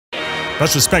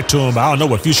Much respect to him, but I don't know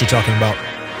what Future talking about.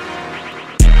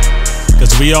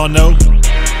 Cause we all know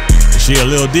if she a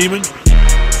little demon,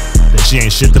 then she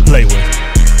ain't shit to play with.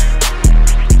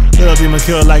 Little demon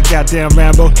kill like goddamn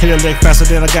Rambo. Hit a leg faster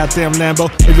than a goddamn Lambo.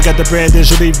 If you got the bread, then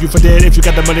she'll leave you for dead. If you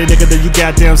got the money, nigga, then you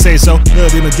goddamn say so.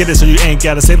 Little demon get it, so you ain't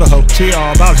gotta save a hoe. She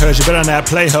all about her, she better not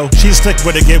play hoe. She's slick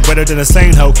with it, get wetter than a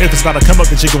sane hoe. If it's about to come up,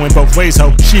 then she going both ways, hoe.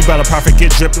 She about to profit,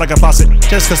 get dripped like a faucet.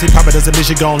 Just cause he pop it doesn't mean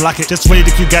she gon' lock it. Just when you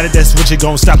think you got it, that's when she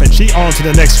gon' stop it. She on to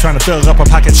the next, trying to fill up her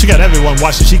pocket. She got everyone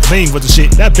watching, she clean with the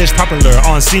shit. That bitch popular,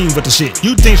 on scene with the shit.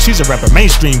 You think she's a rapper,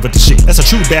 mainstream with the shit. That's a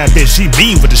true bad bitch, she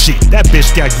mean with the shit. That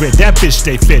bitch got grit, that bitch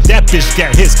stay fit. That bitch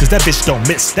got hits, cause that bitch don't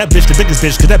miss. That bitch the biggest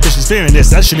bitch, cause that bitch is fearing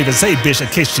this. I shouldn't even say bitch in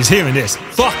case she's hearing this.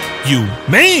 Fuck you,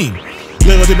 mean.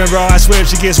 Little demon raw, I swear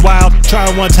she gets wild. Try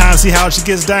her one time, see how she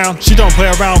gets down. She don't play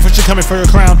around, for she coming for your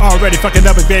crown. Already fucking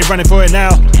up if you ain't running for it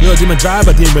now. Little demon drive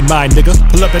a demon mind, nigga.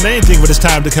 Pull up in anything when it's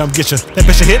time to come get ya. That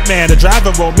bitch a hitman, the driver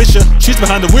won't miss ya. She's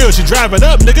behind the wheel, she driving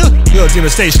up, nigga. Little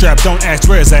demon stay strapped, don't ask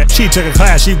where is that. She took a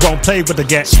class, she won't play with the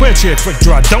gat. Swear to a quick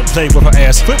draw, don't play with her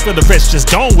ass. Flip with the wrist,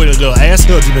 just gone with a little ass.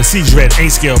 Little demon sees red,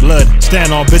 ain't scared blood. Stand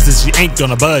on business, she ain't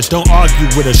gonna budge. Don't argue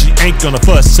with her, she ain't gonna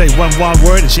fuss. Say one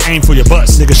word and she aim for your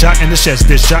butts. Nigga shot in the chest,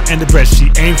 bitch shot in the breast.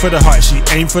 She aim for the heart, she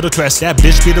aim for the crest. That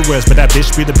bitch be the worst, but that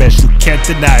bitch be the best. You can't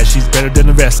deny it, she's better than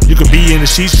the rest. You could be in the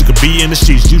sheets, you could be in the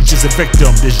streets. You just a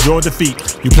victim, this your defeat.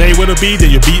 You play with a B,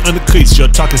 then you be on the cleats. You're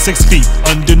talking 6 feet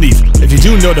underneath. If you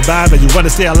do know the vibe and you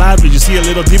wanna stay alive, when you see a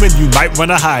little demon, you might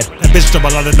wanna hide. That bitch don't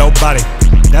belong to nobody.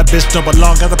 That bitch don't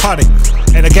belong at the party.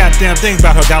 Ain't a goddamn thing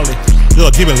about her golly.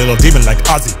 Little demon like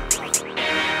Ozzy.